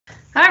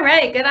All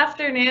right, good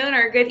afternoon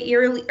or good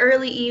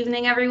early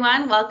evening,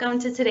 everyone. Welcome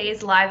to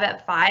today's Live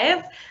at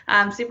 5.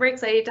 I'm super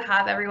excited to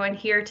have everyone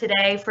here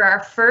today for our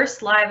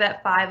first Live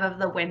at 5 of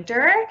the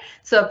winter.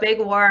 So a big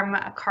warm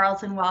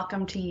Carleton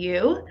welcome to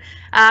you.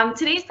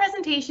 Today's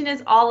presentation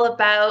is all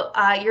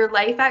about your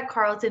life at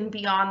Carleton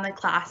beyond the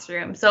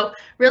classroom. So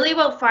really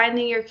about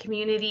finding your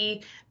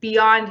community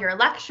beyond your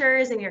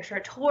lectures and your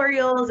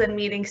tutorials and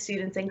meeting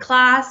students in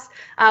class.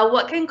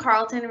 What can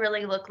Carleton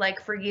really look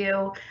like for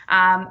you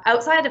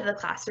outside of the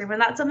classroom?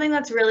 And that's something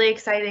that's really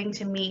exciting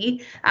to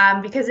me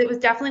because it was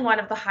definitely one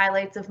of the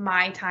highlights of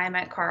my time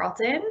at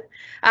Carleton.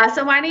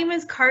 So my name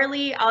is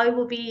Carly. I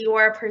will be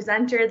your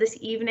presenter this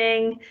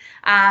evening.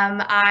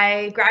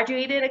 I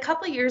graduated a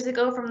couple years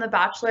ago from the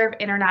Bachelor of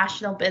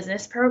International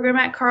Business program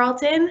at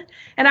Carleton,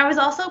 and I was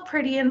also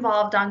pretty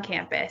involved on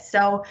campus.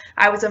 So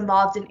I was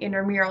involved in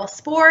intramural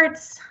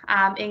sports,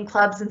 in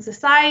clubs and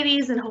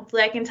societies, and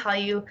hopefully I can tell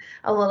you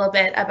a little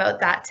bit about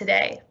that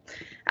today.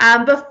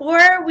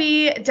 Before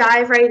we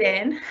dive right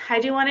in, I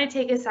do want to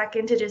take a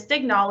second to just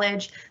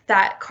acknowledge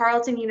that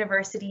Carleton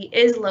University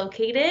is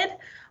located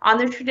on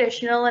the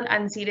traditional and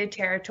unceded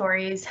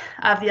territories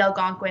of the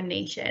Algonquin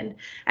Nation.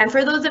 And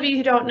for those of you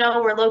who don't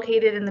know, we're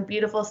located in the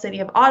beautiful city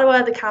of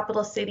Ottawa, the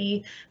capital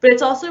city, but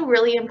it's also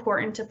really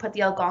important to put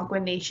the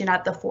Algonquin Nation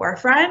at the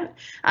forefront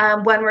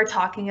when we're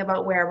talking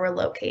about where we're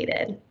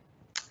located.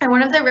 And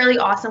one of the really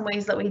awesome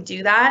ways that we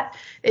do that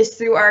is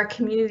through our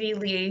community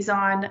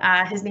liaison.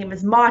 His name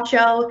is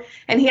Macho,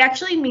 and he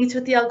actually meets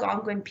with the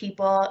Algonquin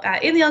people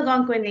in the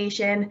Algonquin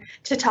Nation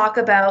to talk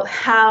about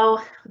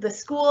how the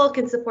school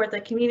can support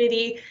the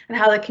community and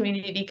how the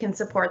community can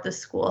support the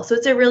school. So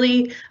it's a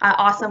really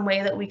awesome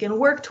way that we can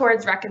work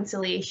towards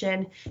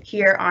reconciliation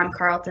here on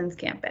Carleton's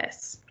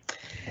campus.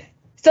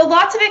 So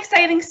lots of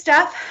exciting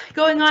stuff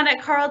going on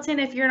at Carleton.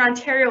 If you're an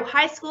Ontario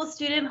high school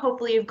student,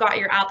 hopefully you've got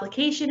your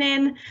application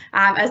in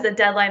as the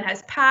deadline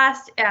has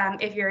passed.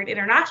 If you're an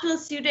international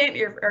student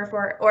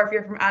or if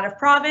you're from out of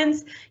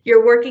province,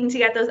 you're working to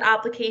get those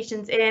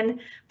applications in.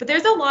 But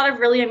there's a lot of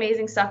really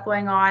amazing stuff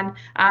going on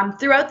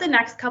throughout the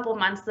next couple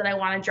months that I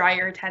want to draw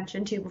your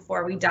attention to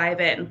before we dive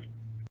in.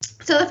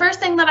 So the first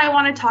thing that I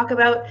want to talk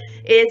about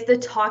is the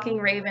Talking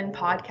Raven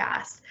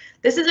podcast.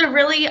 This is a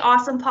really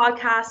awesome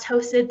podcast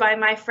hosted by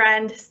my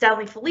friend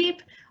Stanley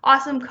Philippe,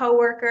 awesome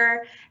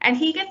coworker, and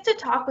he gets to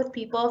talk with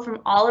people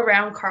from all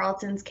around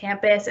Carleton's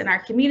campus and our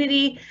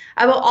community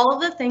about all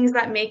of the things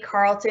that make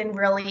Carleton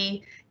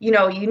really,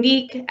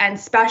 unique and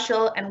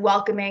special and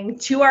welcoming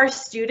to our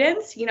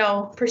students,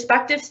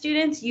 prospective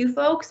students, you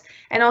folks,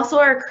 and also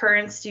our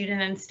current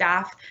student and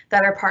staff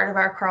that are part of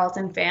our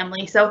Carleton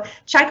family. So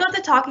check out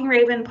the Talking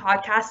Raven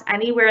podcast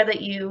anywhere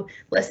that you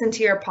listen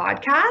to your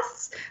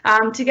podcasts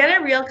to get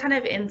a real kind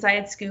of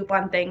inside scoop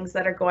on things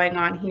that are going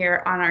on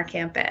here on our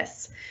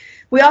campus.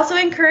 We also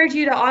encourage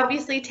you to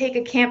obviously take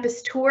a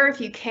campus tour if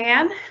you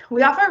can.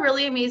 We offer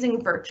really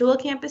amazing virtual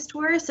campus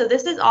tours, so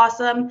this is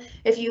awesome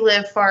if you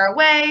live far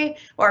away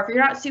or if you're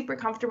not super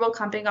comfortable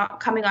coming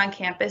on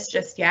campus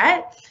just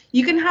yet.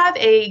 You can have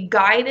a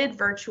guided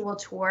virtual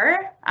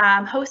tour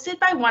hosted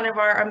by one of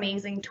our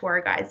amazing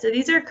tour guides. So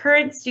these are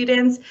current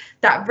students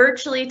that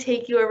virtually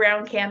take you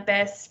around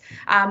campus,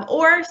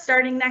 or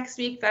starting next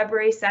week,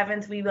 February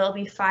 7th, we will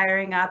be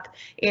firing up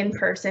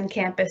in-person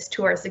campus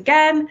tours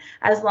again,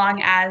 as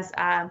long as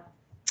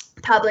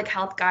public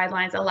health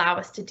guidelines allow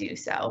us to do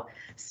so.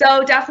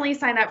 So definitely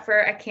sign up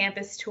for a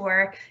campus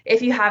tour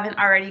if you haven't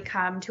already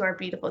come to our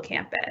beautiful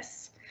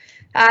campus.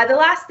 The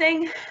last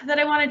thing that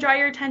I want to draw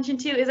your attention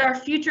to is our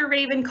Future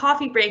Raven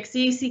coffee break. So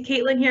you see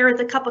Caitlin here with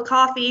a cup of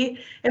coffee.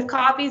 If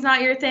coffee's not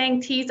your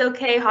thing, tea's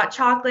okay, hot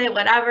chocolate,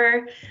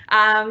 whatever.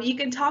 You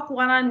can talk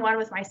one-on-one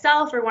with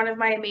myself or one of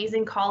my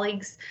amazing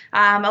colleagues,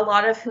 a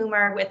lot of whom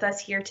are with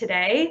us here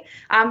today,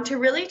 to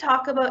really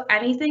talk about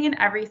anything and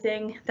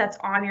everything that's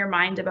on your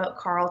mind about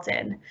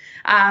Carleton.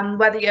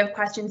 Whether you have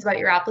questions about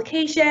your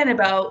application,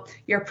 about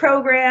your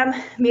program,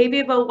 maybe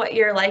about what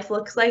your life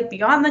looks like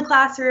beyond the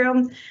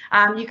classroom,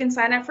 you can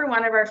sign up for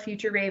one of our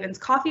Future Ravens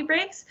coffee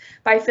breaks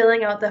by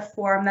filling out the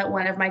form that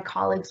one of my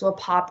colleagues will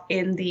pop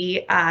in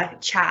the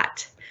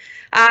chat.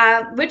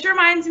 Which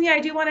reminds me, I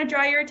do want to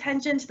draw your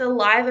attention to the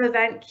live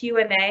event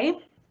Q&A.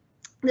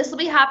 This will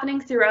be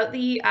happening throughout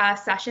the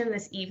session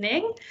this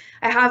evening.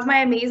 I have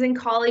my amazing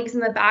colleagues in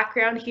the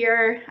background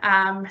here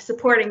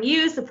supporting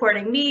you,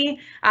 supporting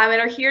me,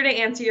 and are here to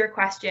answer your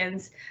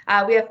questions.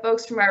 We have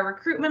folks from our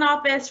recruitment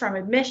office, from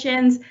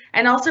admissions,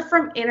 and also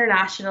from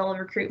international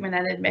recruitment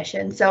and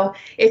admissions. So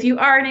if you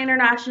are an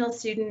international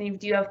student and you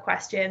do have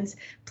questions,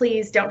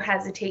 please don't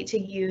hesitate to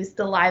use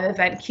the live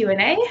event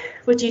Q&A,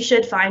 which you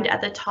should find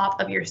at the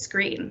top of your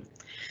screen.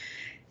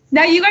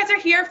 Now you guys are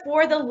here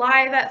for the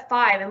Live at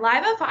 5, and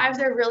Live at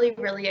 5s are really,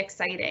 really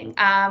exciting.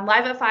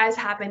 Live at 5s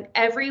happen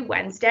every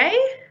Wednesday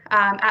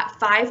at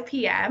 5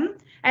 p.m.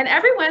 And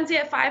every Wednesday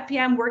at 5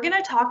 p.m. we're going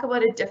to talk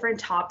about a different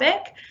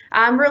topic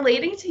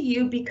relating to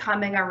you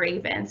becoming a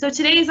Raven. So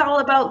today is all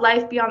about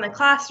life beyond the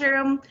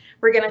classroom.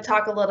 We're going to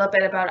talk a little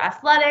bit about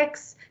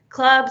athletics,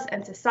 clubs,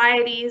 and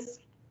societies.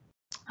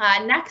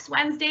 Next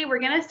Wednesday, we're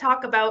going to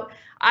talk about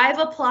I've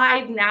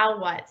applied, now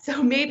what?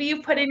 So maybe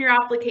you put in your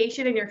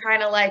application and you're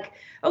kind of like,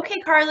 okay,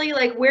 Carly,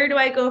 like, where do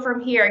I go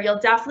from here? You'll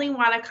definitely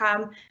want to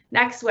come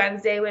next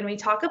Wednesday when we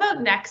talk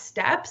about next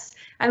steps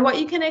and what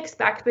you can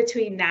expect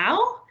between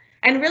now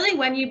and really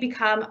when you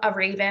become a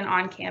Raven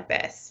on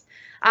campus.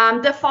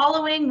 The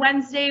following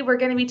Wednesday, we're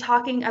going to be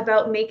talking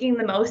about making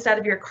the most out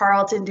of your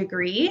Carleton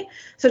degree.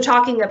 So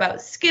talking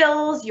about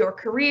skills, your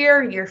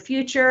career, your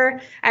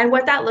future, and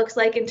what that looks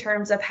like in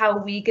terms of how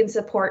we can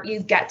support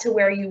you get to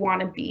where you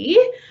want to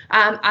be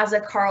as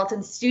a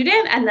Carleton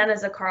student and then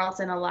as a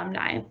Carleton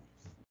alumni.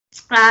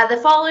 The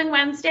following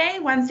Wednesday,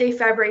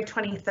 February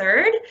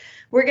 23rd,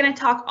 we're going to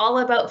talk all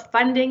about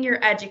funding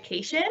your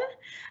education.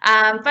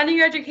 Funding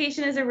your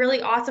education is a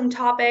really awesome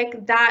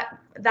topic.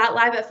 That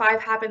Live at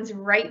 5 happens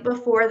right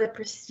before the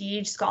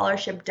Prestige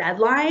Scholarship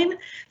deadline.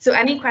 So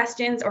any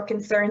questions or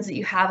concerns that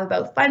you have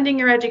about funding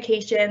your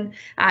education,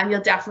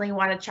 you'll definitely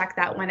want to check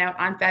that one out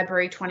on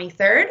February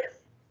 23rd.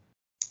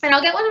 And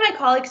I'll get one of my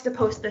colleagues to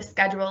post the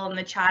schedule in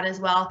the chat as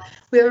well.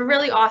 We have a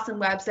really awesome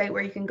website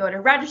where you can go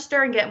to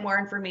register and get more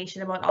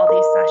information about all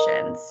these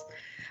sessions.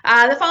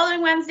 The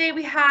following Wednesday,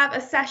 we have a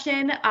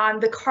session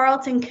on the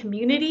Carleton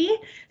community.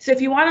 So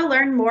if you want to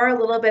learn more a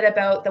little bit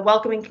about the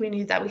welcoming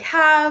community that we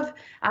have,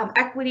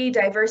 equity,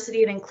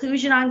 diversity, and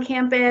inclusion on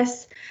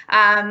campus,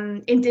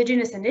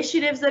 Indigenous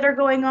initiatives that are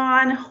going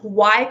on,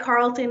 why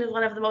Carleton is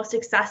one of the most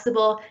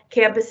accessible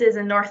campuses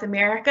in North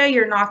America,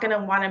 you're not going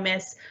to want to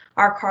miss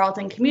our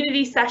Carleton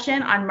community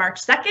session on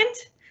March 2nd.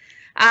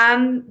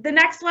 The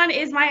next one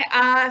is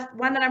my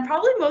one that I'm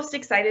probably most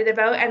excited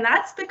about, and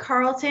that's the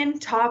Carleton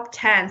Top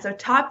 10. So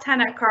Top 10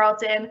 at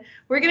Carleton.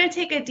 We're going to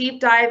take a deep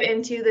dive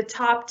into the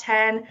top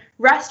 10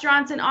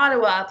 restaurants in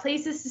Ottawa,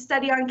 places to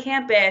study on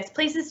campus,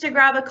 places to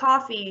grab a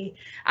coffee,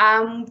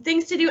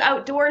 things to do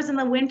outdoors in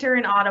the winter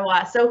in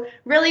Ottawa. So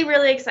really,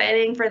 really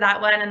exciting for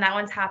that one, and that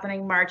one's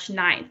happening March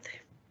 9th.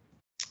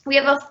 We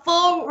have a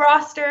full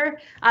roster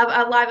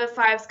of Live at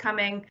 5s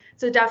coming,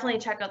 so definitely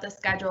check out the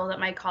schedule that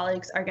my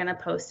colleagues are going to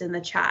post in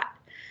the chat.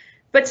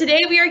 But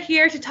today we are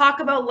here to talk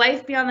about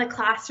life beyond the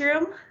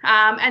classroom,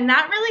 and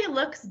that really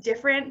looks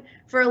different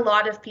for a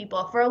lot of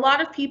people. For a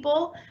lot of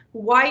people,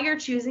 why you're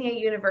choosing a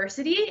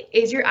university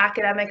is your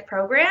academic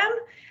program.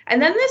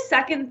 And then the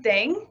second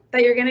thing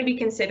that you're going to be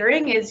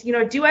considering is,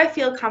 do I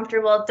feel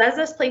comfortable? Does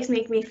this place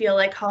make me feel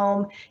like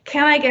home?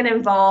 Can I get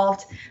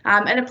involved?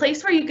 And a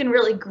place where you can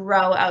really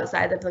grow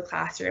outside of the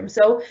classroom.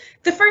 So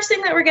the first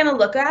thing that we're going to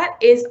look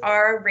at is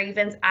our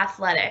Ravens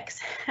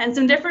athletics and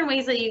some different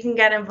ways that you can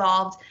get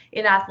involved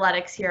in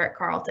athletics here at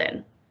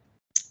Carleton.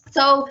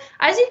 So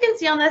as you can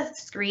see on the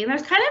screen,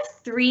 there's kind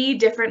of 3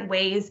 different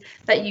ways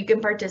that you can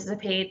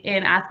participate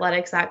in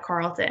athletics at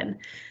Carleton.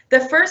 The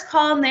first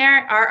column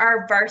there are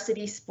our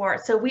varsity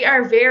sports. So we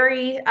are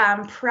very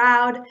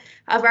proud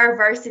of our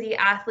varsity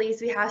athletes.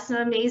 We have some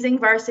amazing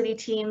varsity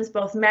teams,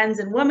 both men's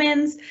and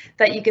women's,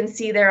 that you can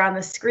see there on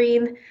the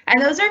screen.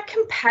 And those are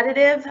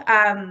competitive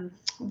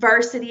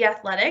varsity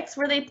athletics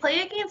where they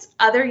play against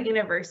other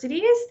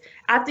universities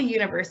at the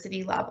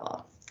university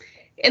level.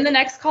 In the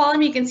next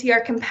column, you can see our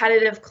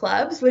competitive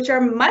clubs, which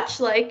are much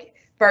like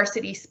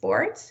varsity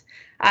sports.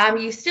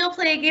 You still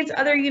play against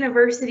other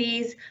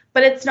universities,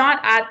 but it's not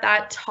at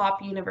that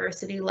top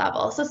university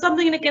level. So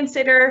something to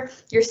consider,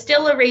 you're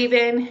still a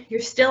Raven, you're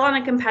still on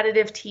a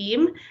competitive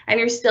team, and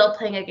you're still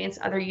playing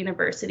against other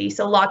universities.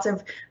 So lots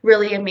of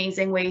really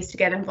amazing ways to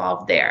get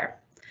involved there.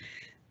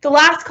 The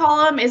last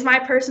column is my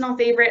personal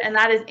favorite, and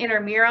that is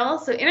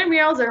intramurals. So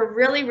intramurals are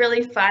really,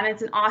 really fun.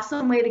 It's an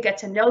awesome way to get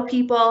to know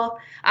people,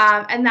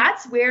 and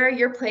that's where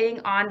you're playing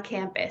on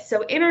campus.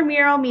 So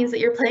intramural means that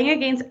you're playing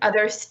against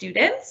other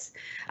students,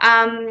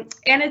 and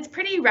it's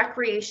pretty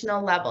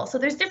recreational level. So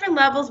there's different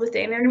levels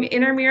within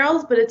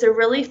intramurals, but it's a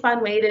really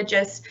fun way to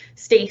just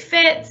stay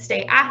fit,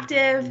 stay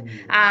active,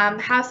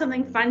 have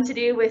something fun to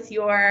do with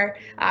your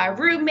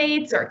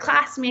roommates or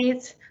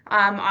classmates.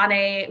 On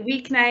a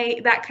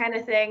weeknight, that kind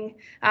of thing.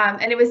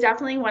 And it was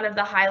definitely one of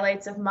the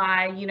highlights of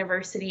my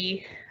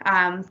university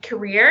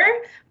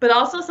career, but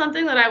also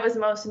something that I was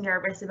most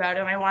nervous about.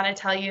 And I want to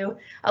tell you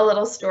a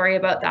little story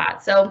about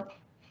that. So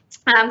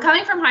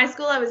coming from high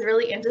school, I was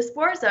really into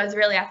sports. I was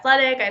really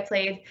athletic. I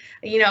played,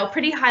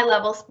 pretty high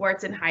level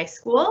sports in high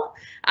school.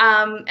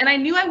 And I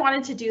knew I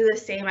wanted to do the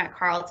same at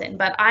Carleton,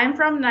 but I'm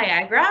from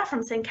Niagara,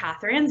 from St.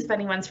 Catharines, if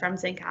anyone's from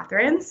St.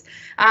 Catharines.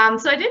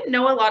 So I didn't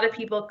know a lot of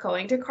people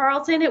going to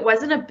Carleton. It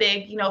wasn't a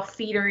big,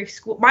 feeder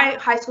school. My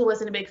high school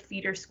wasn't a big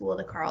feeder school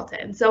to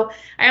Carleton. So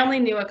I only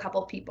knew a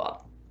couple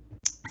people.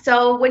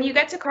 So when you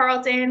get to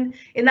Carleton,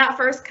 in that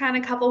first kind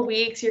of couple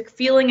weeks, you're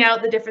feeling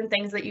out the different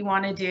things that you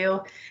want to do.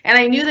 And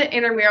I knew that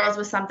intramurals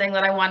was something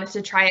that I wanted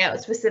to try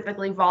out,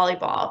 specifically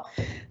volleyball.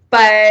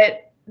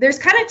 But there's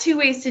kind of 2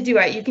 ways to do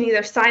it. You can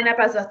either sign up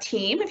as a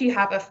team if you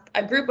have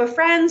a group of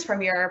friends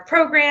from your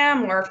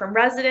program or from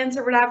residents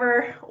or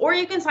whatever, or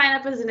you can sign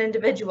up as an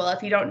individual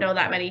if you don't know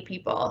that many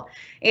people.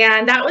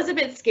 And that was a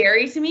bit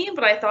scary to me,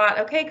 but I thought,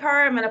 okay,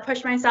 Cara, I'm going to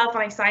push myself,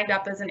 and I signed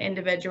up as an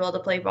individual to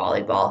play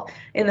volleyball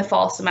in the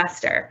fall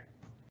semester.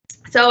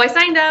 So I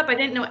signed up. I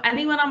didn't know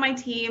anyone on my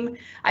team.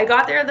 I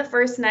got there the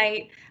first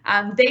night.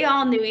 They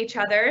all knew each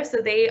other.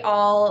 So they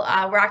all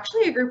were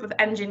actually a group of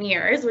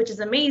engineers, which is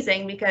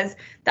amazing because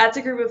that's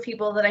a group of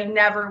people that I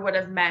never would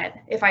have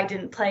met if I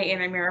didn't play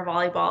intramural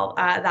volleyball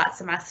that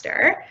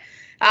semester.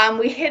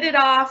 We hit it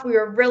off. We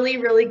were really,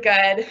 really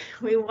good.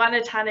 We won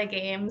a ton of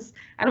games.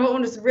 And what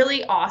was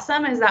really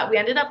awesome is that we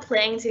ended up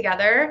playing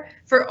together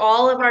for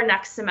all of our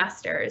next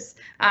semesters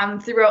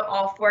throughout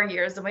all 4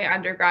 years of my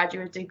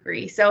undergraduate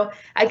degree. So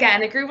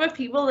again, a group of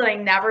people that I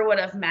never would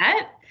have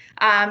met.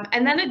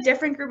 And then a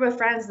different group of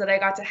friends that I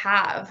got to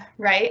have,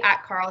 right,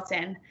 at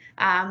Carleton.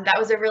 That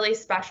was a really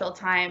special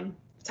time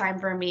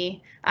for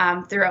me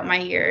throughout my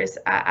years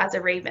as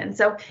a Raven.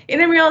 So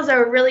intramurals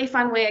are a really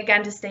fun way,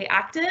 again, to stay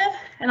active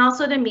and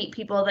also to meet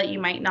people that you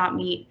might not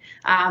meet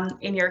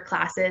in your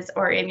classes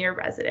or in your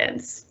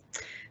residence.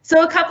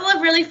 So a couple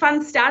of really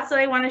fun stats that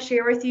I want to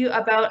share with you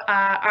about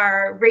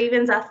our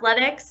Ravens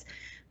athletics.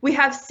 We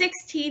have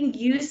 16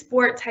 U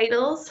Sport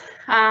titles.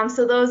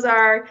 So those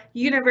are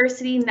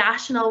university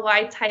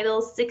national-wide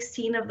titles,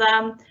 16 of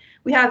them.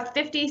 We have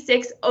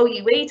 56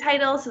 OUA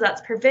titles, so that's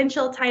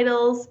provincial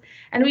titles,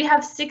 and we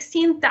have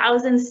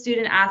 16,000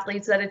 student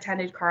athletes that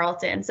attended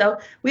Carleton. So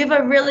we have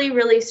a really,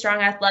 really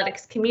strong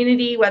athletics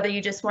community, whether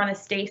you just want to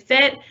stay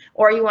fit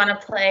or you want to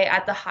play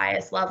at the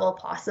highest level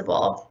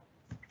possible.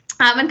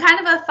 And kind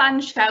of a fun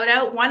shout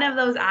out, one of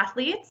those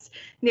athletes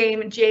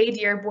named Jay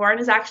Dearborn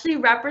is actually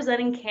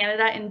representing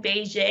Canada in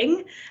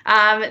Beijing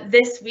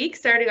this week,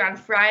 starting on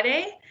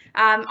Friday.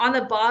 On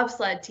the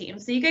bobsled team.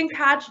 So you can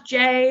catch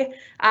Jay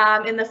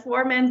in the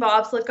 4-man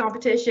bobsled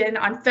competition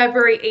on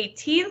February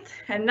 18th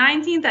and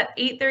 19th at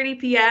 8:30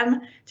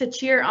 p.m. to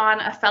cheer on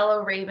a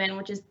fellow Raven,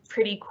 which is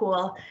pretty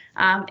cool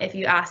if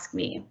you ask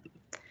me.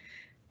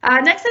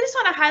 Next, I just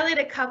want to highlight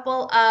a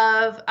couple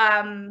of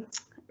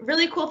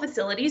really cool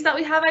facilities that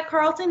we have at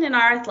Carleton in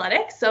our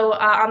athletics. So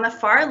on the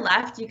far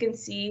left, you can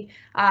see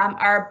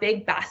our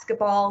big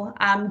basketball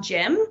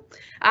gym.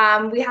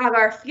 We have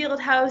our field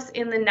house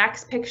in the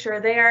next picture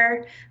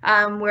there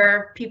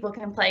where people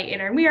can play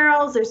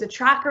intramurals. There's a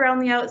track around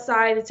the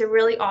outside. It's a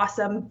really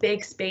awesome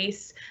big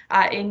space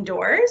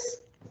indoors.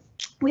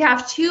 We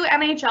have 2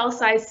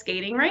 NHL-sized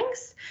skating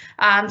rinks.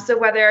 So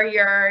whether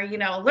you're,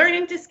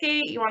 learning to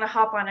skate, you want to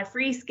hop on a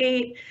free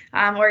skate,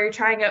 or you're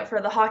trying out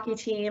for the hockey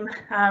team,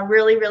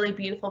 really, really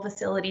beautiful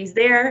facilities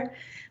there.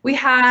 We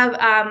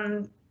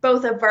have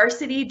both a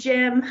varsity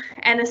gym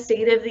and a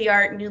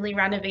state-of-the-art, newly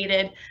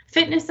renovated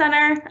fitness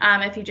center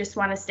if you just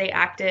want to stay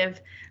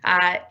active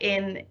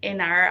in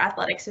our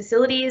athletics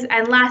facilities.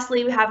 And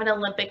lastly, we have an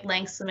Olympic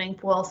length swimming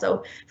pool.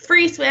 So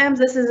free swims,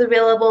 this is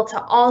available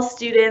to all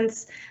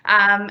students,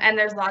 and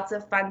there's lots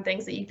of fun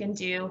things that you can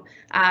do,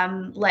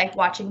 like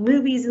watching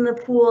movies in the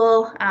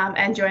pool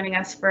and joining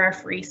us for a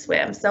free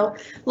swim. So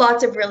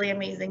lots of really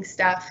amazing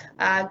stuff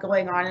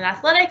going on in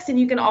athletics, and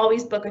you can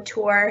always book a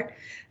tour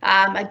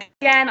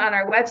again on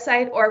our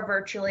website or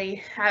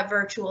virtually at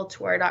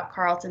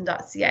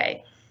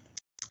virtualtour.carleton.ca.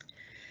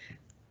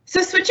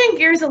 So switching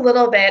gears a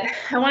little bit,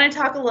 I want to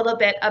talk a little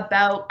bit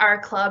about our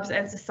clubs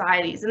and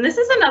societies. And this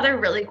is another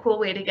really cool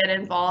way to get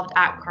involved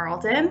at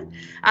Carleton.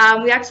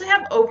 We actually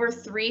have over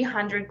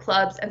 300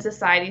 clubs and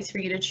societies for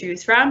you to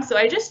choose from. So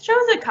I just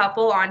chose a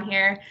couple on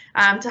here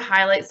to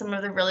highlight some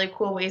of the really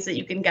cool ways that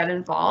you can get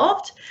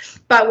involved.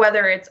 But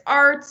whether it's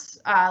arts,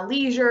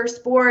 leisure,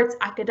 sports,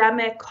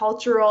 academic,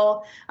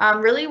 cultural,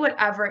 really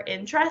whatever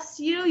interests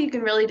you, you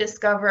can really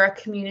discover a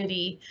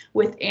community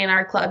within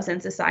our clubs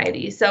and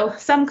societies. So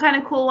some kind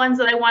of cool ones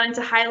that I wanted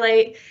to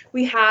highlight.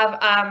 We have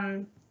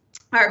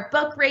our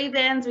book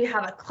Ravens, we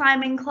have a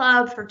climbing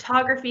club,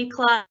 photography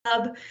club,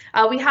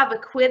 we have a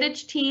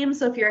Quidditch team,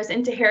 so if you're as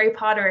into Harry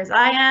Potter as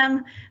I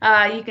am,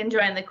 you can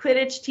join the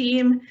Quidditch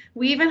team.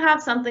 We even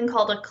have something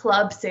called a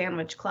club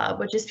sandwich club,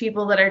 which is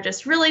people that are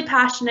just really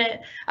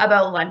passionate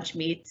about lunch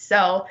meat.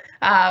 So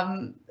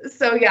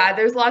yeah,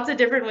 there's lots of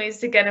different ways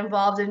to get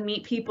involved and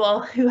meet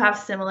people who have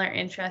similar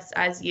interests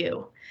as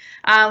you.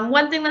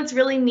 One thing that's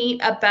really neat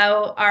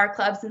about our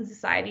clubs and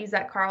societies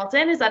at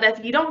Carleton is that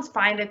if you don't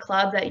find a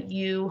club that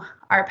you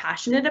are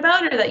passionate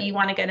about or that you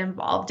want to get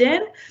involved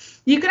in,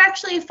 you can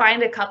actually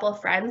find a couple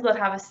of friends that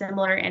have a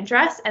similar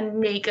interest and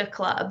make a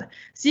club.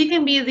 So you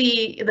can be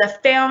the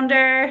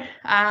founder,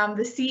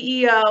 the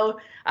CEO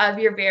of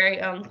your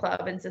very own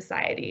club and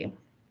society.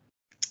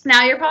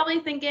 Now you're probably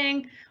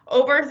thinking,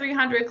 over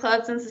 300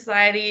 clubs and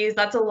societies,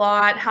 that's a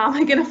lot. How am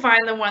I going to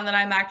find the one that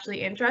I'm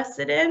actually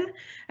interested in?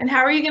 And how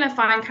are you going to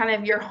find kind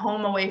of your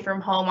home away from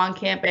home on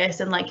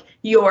campus and like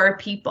your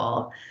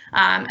people?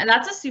 And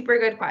that's a super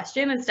good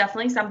question. It's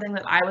definitely something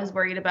that I was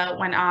worried about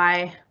when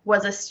I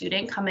was a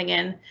student coming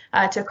in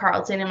to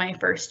Carleton in my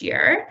first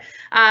year.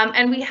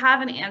 And we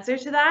have an answer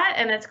to that,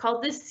 and it's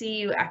called the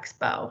CU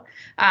Expo.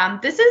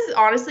 This is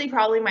honestly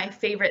probably my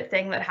favorite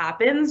thing that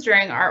happens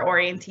during our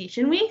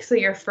orientation week, so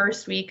your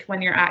first week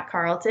when you're at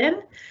Carleton.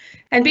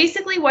 And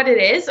basically what it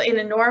is in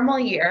a normal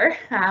year,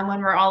 when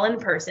we're all in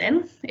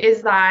person,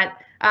 is that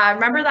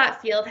remember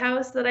that field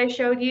house that I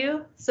showed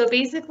you? So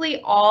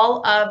basically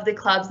all of the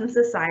clubs and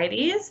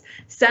societies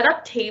set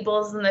up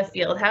tables in the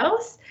field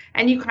house,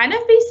 and you kind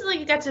of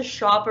basically get to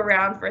shop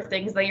around for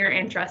things that you're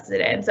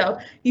interested in. So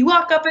you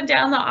walk up and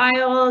down the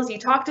aisles, you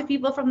talk to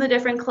people from the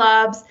different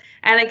clubs,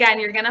 and again,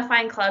 you're going to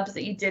find clubs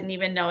that you didn't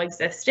even know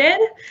existed.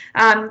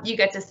 You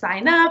get to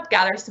sign up,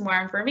 gather some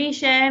more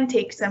information,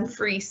 take some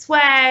free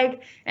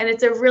swag, and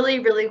it's a really,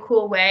 really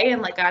cool way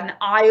and like an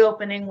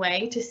eye-opening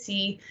way to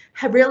see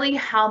really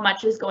how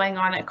much is going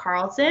on at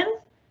Carleton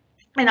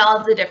and all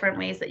of the different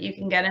ways that you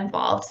can get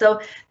involved.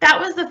 So that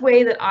was the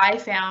way that I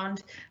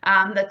found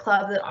the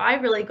club that I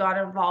really got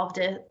involved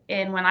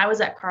in when I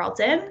was at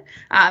Carleton,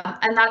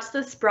 and that's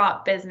the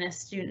Sprott Business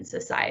Student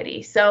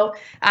Society. So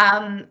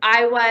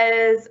I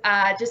was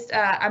just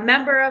a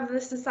member of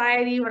the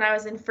society when I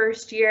was in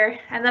first year,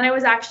 and then I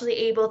was actually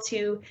able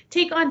to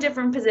take on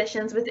different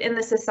positions within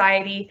the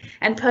society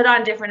and put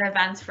on different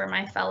events for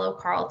my fellow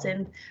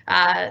Carleton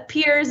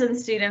peers and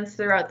students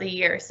throughout the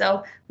year.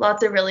 So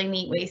lots of really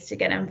neat ways to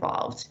get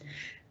involved.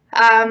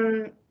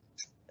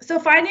 So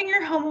finding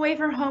your home away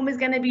from home is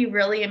going to be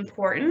really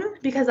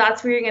important because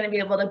that's where you're going to be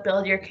able to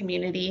build your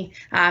community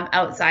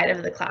outside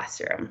of the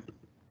classroom.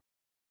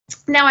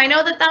 Now, I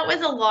know that that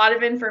was a lot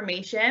of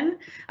information.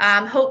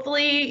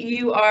 Hopefully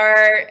you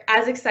are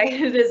as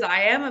excited as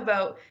I am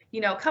about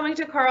coming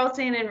to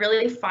Carleton and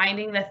really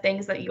finding the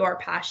things that you are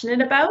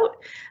passionate about.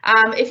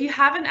 If you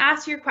haven't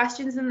asked your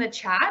questions in the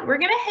chat, we're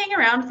going to hang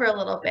around for a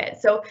little bit.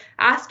 So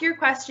ask your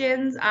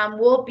questions.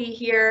 We'll be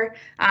here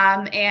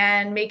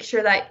and make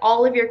sure that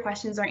all of your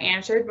questions are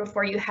answered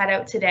before you head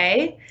out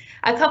today.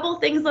 A couple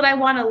things that I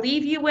want to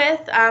leave you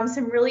with,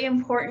 some really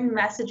important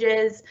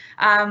messages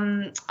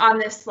on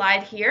this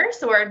slide here.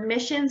 So our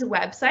admissions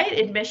website,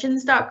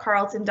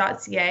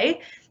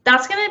 admissions.carleton.ca.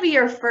 That's going to be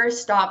your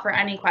first stop for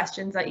any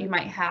questions that you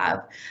might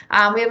have.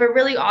 We have a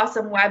really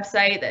awesome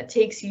website that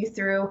takes you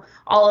through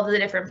all of the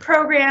different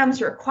programs,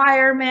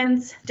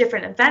 requirements,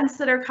 different events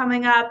that are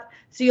coming up.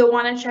 So you'll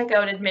want to check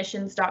out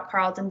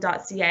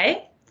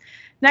admissions.carleton.ca.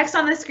 Next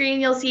on the screen,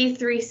 you'll see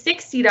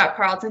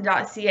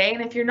 360.carleton.ca.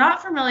 And if you're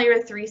not familiar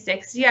with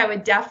 360, I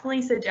would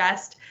definitely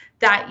suggest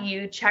that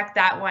you check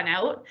that one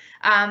out.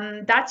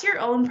 That's your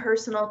own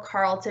personal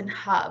Carleton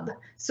hub.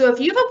 So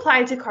if you've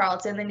applied to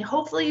Carleton, then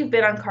hopefully you've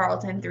been on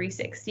Carleton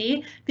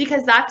 360,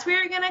 because that's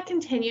where you're going to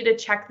continue to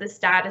check the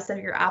status of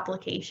your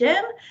application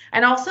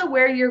and also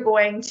where you're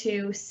going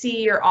to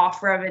see your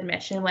offer of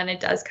admission when it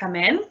does come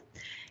in.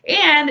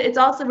 And it's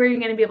also where you're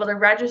going to be able to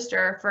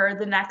register for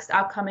the next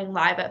upcoming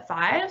Live at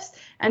Fives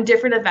and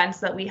different events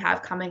that we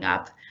have coming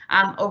up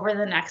over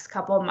the next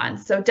couple of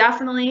months. So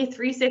definitely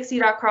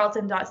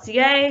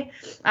 360.carleton.ca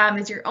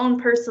is your own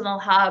personal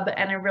hub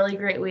and a really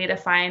great way to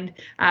find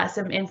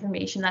some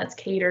information that's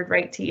catered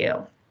right to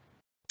you.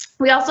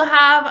 We also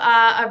have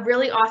a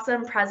really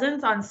awesome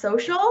presence on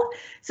social.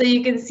 So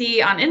you can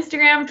see on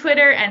Instagram,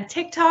 Twitter, and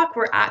TikTok,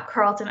 we're at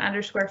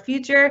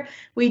Carleton_future.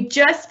 We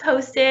just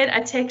posted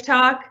a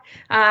TikTok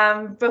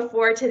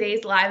before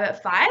today's Live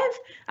at 5.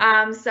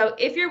 So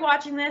if you're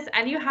watching this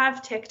and you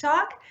have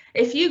TikTok,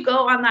 if you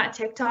go on that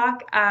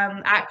TikTok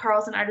at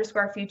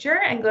Carleton_future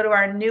and go to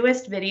our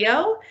newest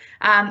video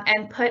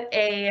and put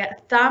a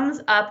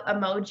thumbs up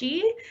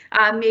emoji,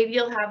 maybe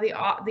you'll have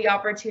the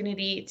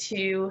opportunity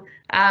to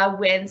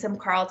win some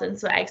Carleton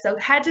swag. So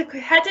head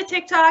to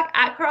TikTok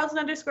at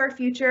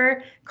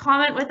Carleton_future,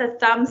 comment with a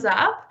thumbs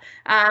up,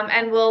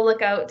 and we'll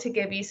look out to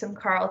give you some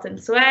Carleton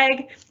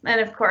swag. And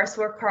of course,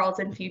 we're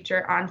Carleton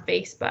Future on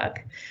Facebook.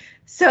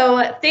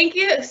 So thank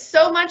you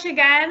so much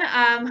again.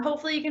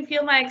 Hopefully you can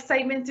feel my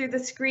excitement through the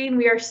screen.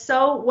 We are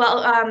so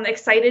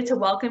excited to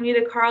welcome you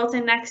to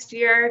Carleton next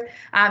year.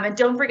 And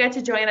don't forget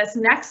to join us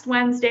next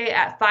Wednesday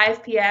at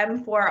 5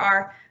 p.m. for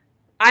our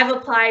I've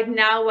Applied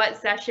Now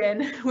What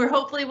session, where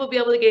hopefully we'll be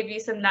able to give you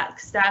some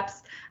next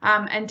steps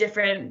and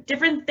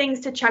different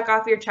things to check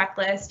off your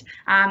checklist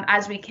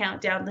as we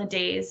count down the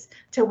days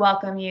to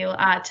welcome you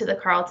to the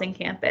Carleton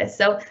campus.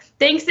 So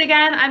thanks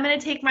again. I'm going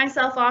to take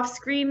myself off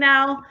screen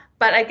now.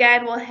 But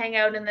again, we'll hang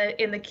out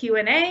in the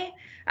Q&A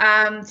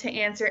to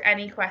answer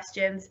any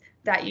questions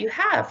that you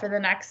have for the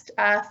next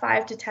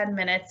 5 to 10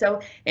 minutes.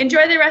 So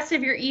enjoy the rest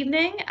of your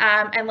evening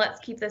and let's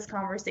keep this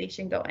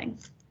conversation going.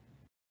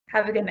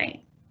 Have a good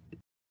night.